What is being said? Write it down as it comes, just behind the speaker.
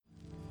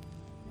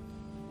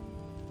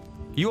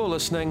You're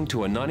listening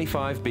to a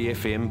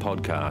 95BFM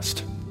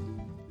podcast.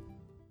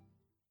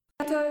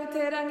 Tau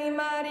te rangi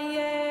Māori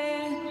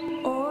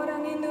e, o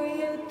rangi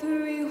nui e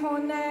tui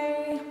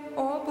honei,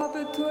 o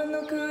papu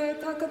tuanuku e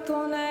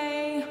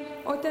takatonei,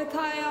 o te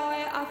tai au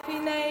e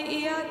awhi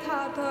nei I a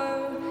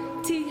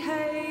tātou,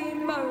 tihei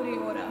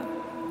Māori ora.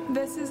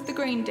 This is The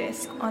Green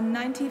Desk on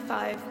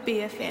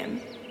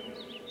 95BFM.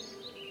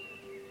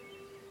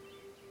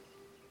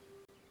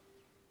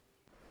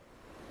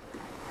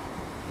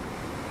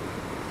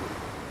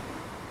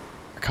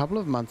 A couple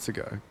of months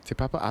ago, Te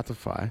Papa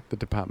Atawhai, the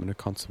Department of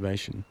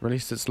Conservation,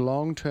 released its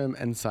long-term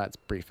insights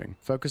briefing,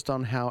 focused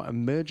on how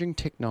emerging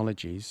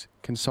technologies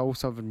can solve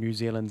some of New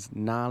Zealand's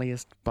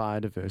gnarliest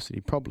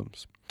biodiversity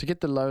problems. To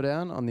get the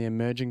lowdown on the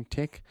emerging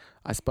tech,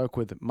 I spoke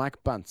with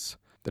Mike Bunce,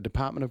 the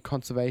Department of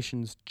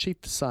Conservation's Chief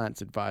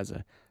Science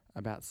Advisor,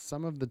 about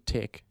some of the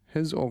tech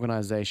his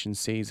organisation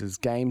sees as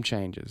game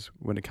changers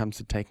when it comes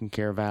to taking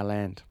care of our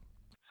land.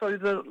 So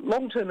the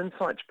long-term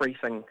insights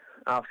briefing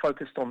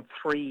focused on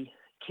three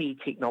key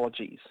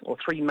technologies, or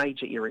three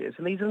major areas.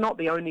 And these are not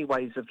the only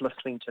ways of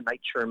listening to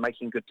nature and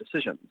making good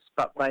decisions,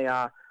 but they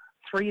are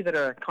three that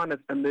are kind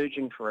of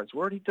emerging for us.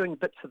 We're already doing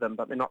bits of them,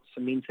 but they're not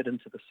cemented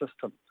into the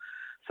system.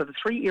 So the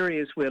three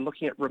areas we're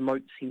looking at: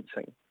 remote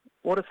sensing.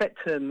 What does that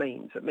term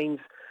mean? It means,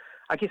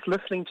 I guess,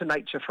 listening to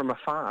nature from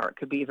afar. It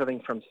could be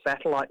everything from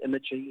satellite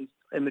imagery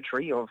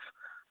of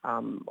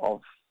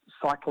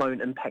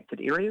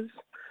cyclone-impacted areas.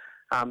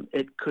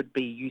 It could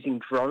be using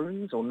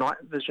drones or night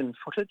vision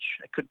footage.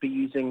 It could be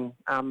using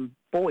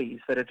buoys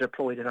that are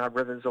deployed in our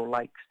rivers or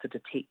lakes to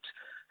detect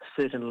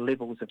certain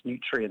levels of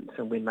nutrients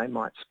and when they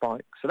might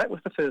spike. So that was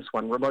the first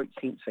one, remote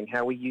sensing,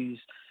 how we use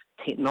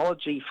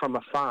technology from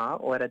afar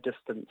or at a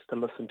distance to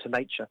listen to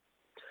nature.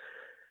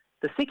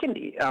 The second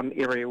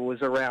area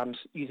was around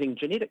using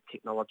genetic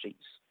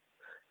technologies,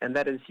 and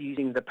that is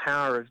using the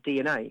power of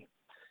DNA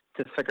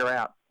to figure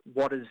out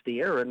what is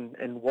there and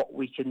what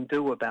we can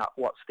do about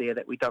what's there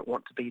that we don't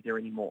want to be there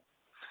anymore.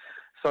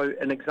 So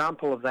an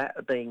example of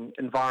that being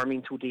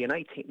environmental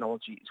DNA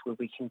technologies, where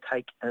we can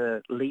take a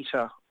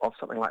litre of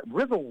something like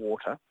river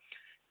water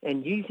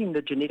and using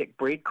the genetic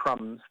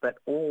breadcrumbs that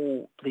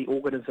all the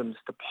organisms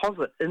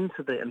deposit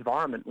into the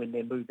environment when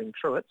they're moving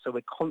through it, so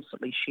we're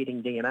constantly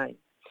shedding DNA.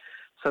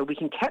 So we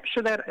can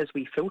capture that as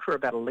we filter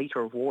about a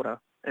litre of water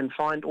and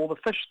find all the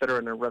fish that are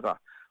in a river,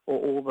 or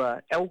all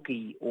the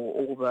algae, or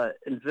all the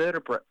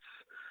invertebrates,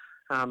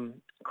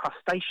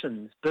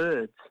 crustaceans,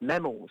 birds,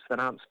 mammals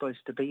that aren't supposed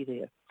to be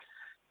there.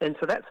 And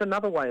so that's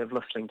another way of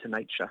listening to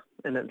nature,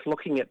 and it's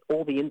looking at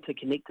all the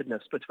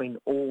interconnectedness between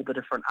all the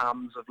different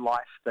arms of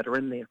life that are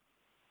in there.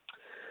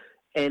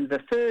 And the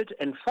third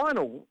and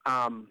final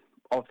arm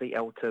of the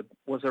LTIB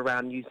was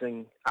around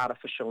using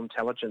artificial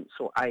intelligence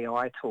or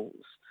AI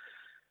tools.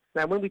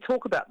 Now, when we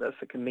talk about this,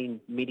 it can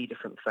mean many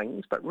different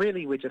things, but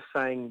really we're just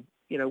saying,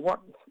 you know,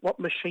 what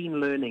machine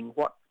learning,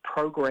 what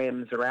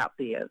programs are out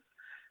there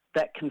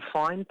that can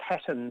find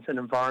patterns in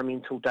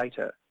environmental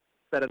data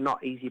that are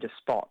not easy to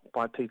spot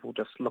by people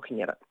just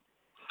looking at it.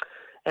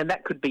 And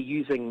that could be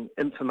using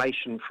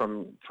information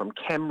from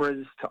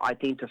cameras to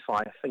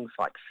identify things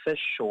like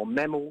fish or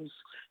mammals.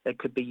 It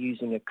could be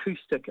using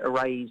acoustic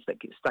arrays that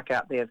get stuck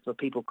out there so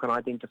people can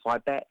identify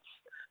bats,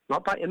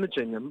 not by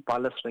imaging them, by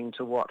listening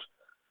to what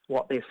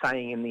they're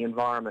saying in the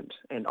environment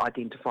and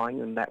identifying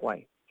them that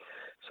way.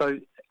 So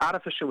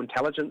artificial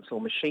intelligence or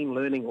machine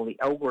learning or the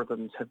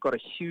algorithms have got a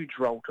huge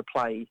role to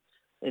play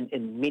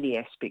in many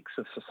aspects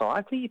of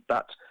society,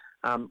 but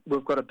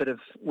we've got a bit of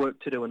work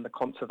to do in the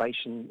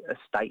conservation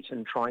estate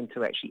and trying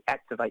to actually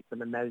activate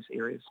them in those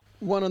areas.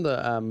 One of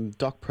the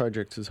doc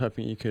projects I was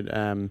hoping you could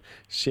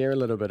share a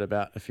little bit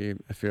about, if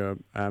you're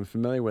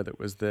familiar with it,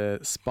 was the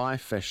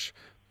Spyfish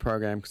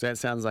program, because that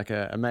sounds like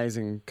an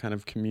amazing kind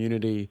of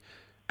community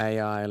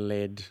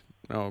AI-led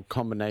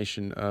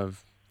combination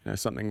of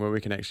something where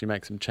we can actually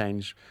make some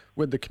change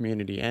with the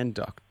community and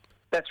doc.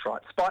 That's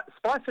right.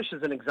 Spyfish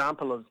is an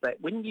example of that.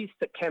 When you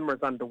stick cameras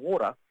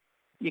underwater,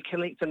 you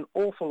collect an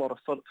awful lot of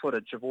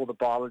footage of all the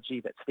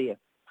biology that's there.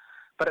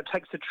 But it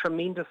takes a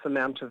tremendous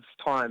amount of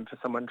time for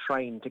someone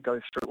trained to go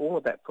through all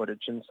of that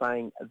footage and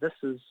saying, this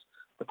is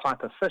the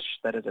type of fish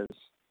that it is,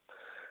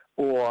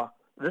 or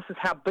this is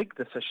how big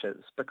the fish is.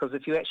 Because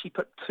if you actually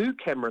put two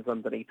cameras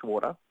underneath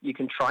water, you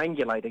can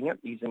triangulating it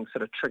using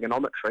sort of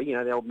trigonometry,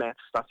 the old math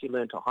stuff you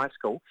learned at high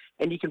school,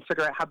 and you can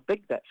figure out how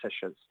big that fish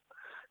is.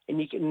 And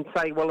you can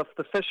say, well, if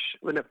the fish,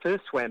 when it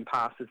first swam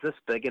past, is this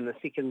big, and the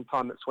second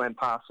time it swam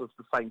past was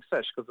the same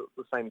fish because it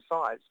was the same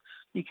size,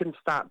 you can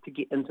start to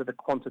get into the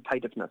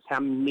quantitativeness, how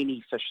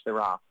many fish there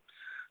are.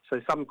 So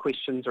some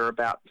questions are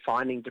about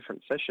finding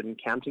different fish and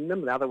counting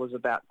them. The other was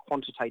about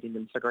quantitating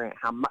them, figuring out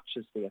how much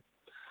is there.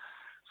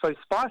 So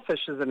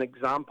Spyfish is an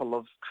example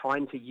of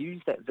trying to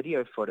use that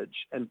video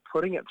footage and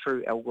putting it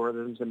through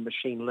algorithms and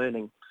machine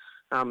learning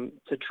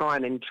to try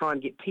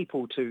and get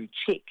people to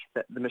check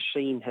that the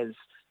machine has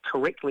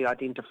correctly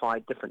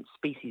identified different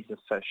species of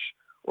fish,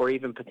 or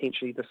even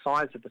potentially the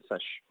size of the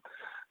fish.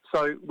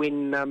 So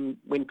when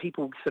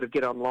people sort of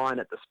get online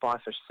at the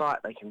Spyfish site,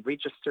 they can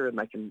register and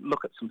they can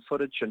look at some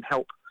footage and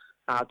help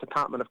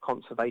Department of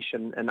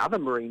Conservation and other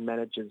marine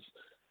managers,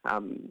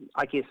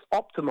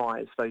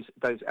 optimise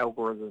those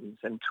algorithms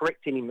and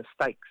correct any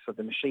mistakes so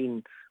the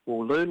machine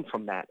will learn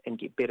from that and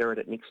get better at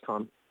it next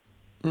time.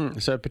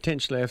 So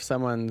potentially if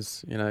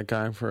someone's,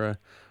 going for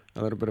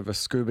a little bit of a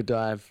scuba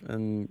dive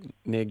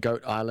near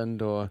Goat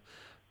Island or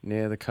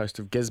near the coast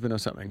of Gisborne or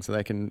something, so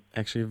they can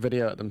actually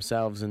video it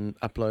themselves and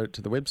upload it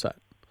to the website.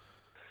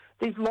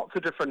 There's lots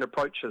of different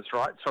approaches,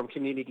 right, from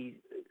communities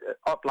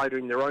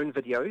uploading their own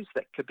videos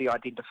that could be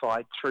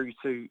identified through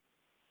to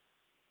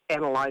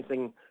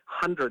analysing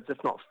hundreds, if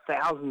not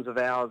thousands of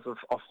hours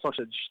of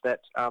footage that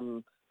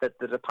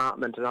the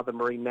department and other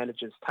marine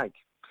managers take.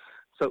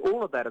 So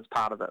all of that is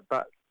part of it.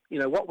 But,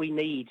 what we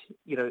need,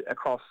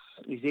 across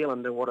New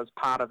Zealand and what is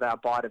part of our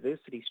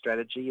biodiversity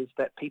strategy is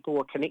that people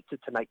are connected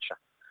to nature.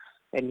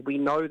 And we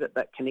know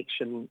that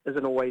connection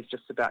isn't always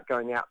just about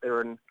going out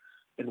there and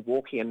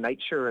walking in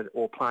nature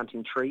or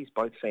planting trees,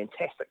 both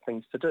fantastic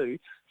things to do.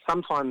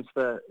 Sometimes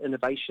the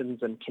innovations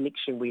and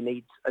connection we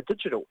need are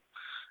digital.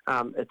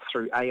 It's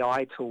through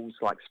AI tools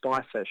like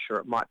Spyfish, or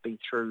it might be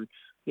through,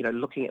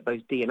 looking at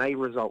those DNA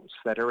results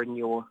that are in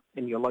your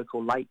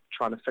local lake,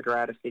 trying to figure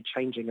out if they're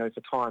changing over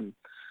time.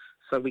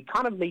 So we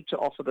kind of need to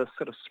offer this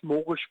sort of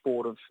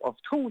smorgasbord of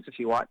tools, if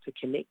you like, to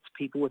connect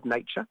people with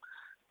nature.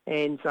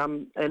 And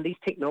these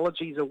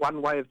technologies are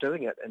one way of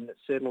doing it, and it's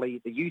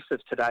certainly the youth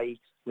of today,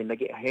 when they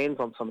get hands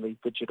on some of these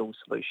digital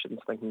solutions,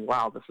 thinking,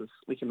 wow,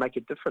 we can make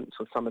a difference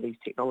with some of these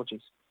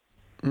technologies.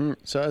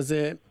 So is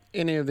there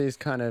any of these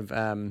kind of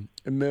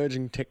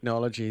emerging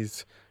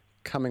technologies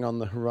coming on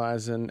the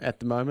horizon at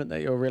the moment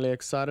that you're really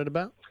excited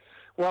about?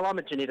 Well, I'm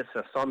a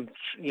geneticist. I'm,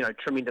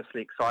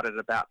 tremendously excited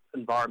about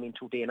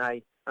environmental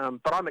DNA,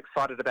 but I'm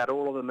excited about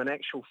all of them. In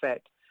actual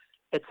fact,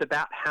 it's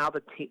about how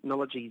the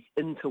technologies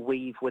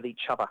interweave with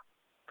each other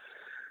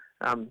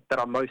that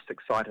I'm most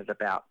excited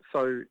about.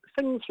 So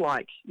things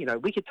like,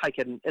 we could take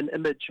an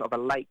image of a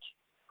lake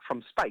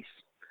from space,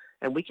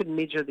 and we can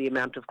measure the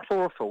amount of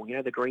chlorophyll,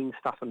 the green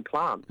stuff in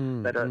plants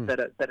that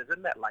is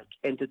in that lake,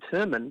 and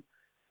determine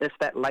if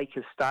that lake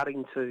is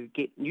starting to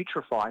get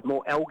eutrophied,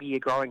 more algae are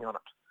growing on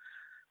it.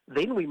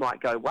 Then we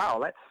might go,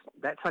 wow,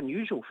 that's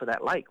unusual for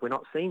that lake. We're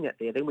not seeing it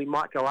there. Then we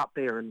might go up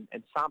there and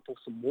sample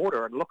some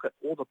water and look at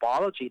all the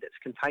biology that's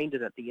contained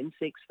in it, the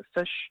insects, the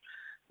fish.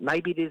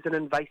 Maybe there's an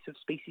invasive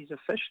species of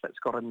fish that's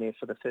got in there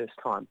for the first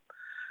time.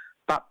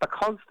 But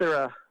because there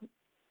are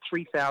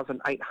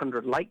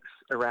 3,800 lakes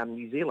around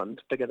New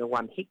Zealand, bigger than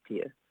 1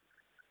 hectare,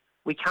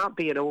 we can't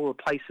be at all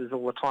the places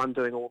all the time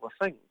doing all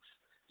the things.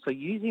 So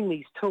using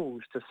these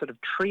tools to sort of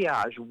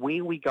triage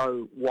where we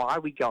go, why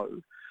we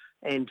go,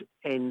 and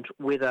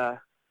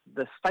whether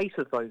the state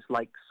of those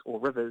lakes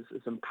or rivers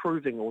is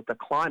improving or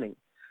declining.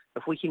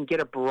 If we can get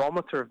a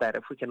barometer of that,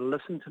 if we can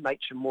listen to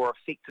nature more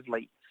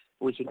effectively,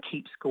 we can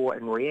keep score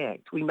and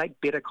react. We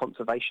make better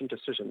conservation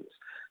decisions.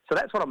 So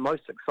that's what I'm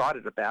most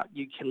excited about.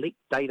 You collect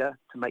data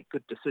to make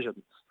good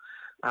decisions.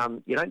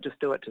 You don't just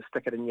do it to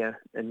stick it in your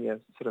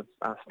sort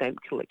of stamp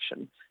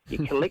collection. You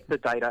collect the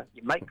data,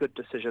 you make good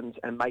decisions,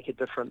 and make a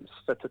difference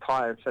for Te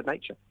Taio, for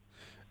nature.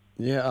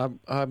 Yeah,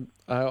 I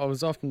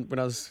was often, when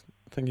I was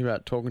thinking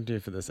about talking to you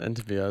for this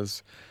interview, I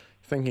was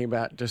thinking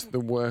about just the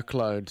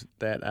workload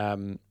that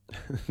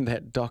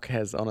that DOC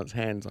has on its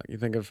hands. Like, you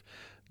think of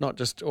not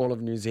just all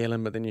of New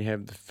Zealand, but then you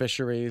have the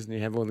fisheries and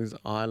you have all these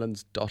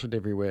islands dotted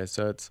everywhere.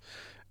 So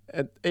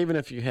even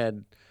if you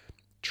had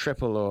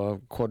triple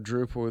or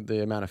quadruple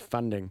the amount of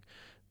funding,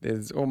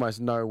 there's almost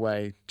no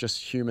way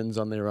just humans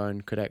on their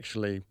own could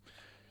actually,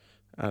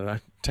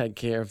 take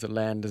care of the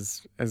land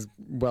as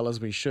well as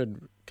we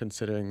should,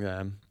 considering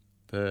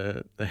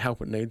the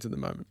help it needs at the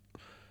moment.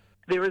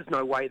 There is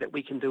no way that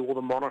we can do all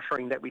the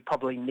monitoring that we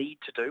probably need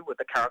to do with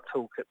the current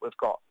toolkit we've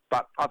got.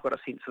 But I've got a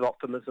sense of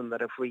optimism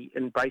that if we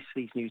embrace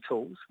these new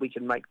tools, we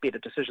can make better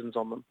decisions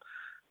on them.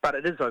 But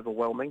it is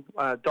overwhelming.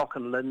 DOC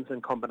and LINZ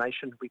in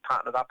combination, we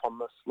partnered up on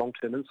this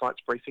long-term insights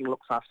briefing,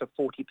 looks after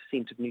 40%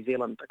 of New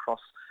Zealand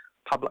across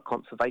public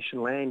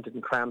conservation land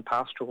and Crown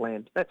pastoral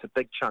land. That's a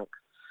big chunk.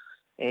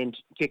 And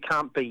you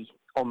can't be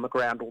on the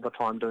ground all the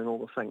time doing all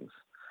the things.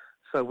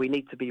 So we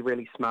need to be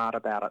really smart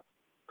about it.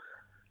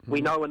 We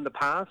know in the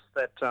past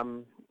that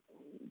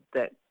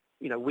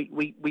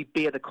we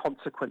bear the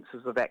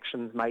consequences of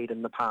actions made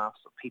in the past,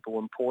 of people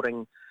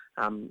importing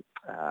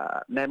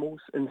mammals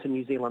into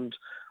New Zealand,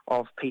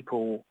 of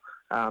people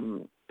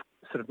sort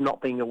of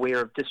not being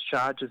aware of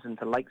discharges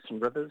into lakes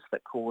and rivers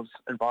that cause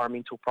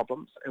environmental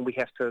problems, and we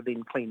have to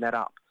then clean that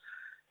up.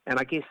 And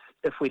I guess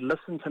if we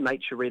listen to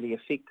nature really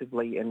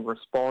effectively and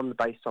respond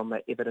based on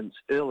that evidence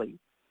early,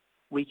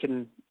 we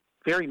can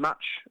very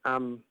much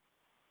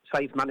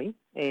save money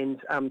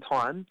and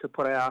time to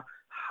put our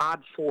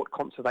hard-fought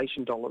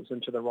conservation dollars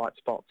into the right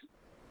spots.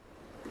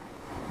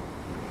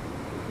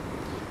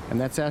 And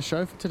that's our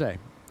show for today.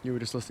 You were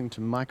just listening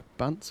to Mike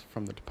Bunce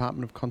from the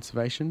Department of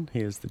Conservation. He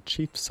is the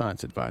Chief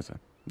Science Advisor.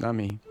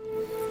 Ngā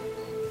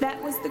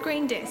That was the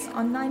Green Desk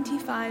on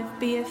 95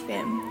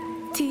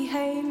 BFM.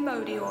 Tihei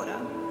Modi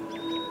Ora.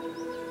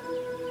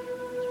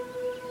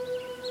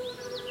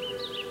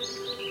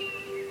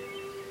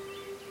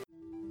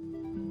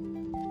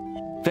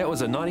 That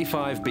was a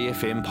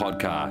 95BFM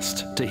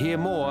podcast. To hear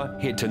more,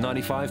 head to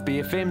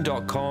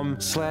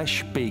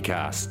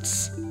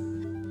 95bfm.com/bcasts.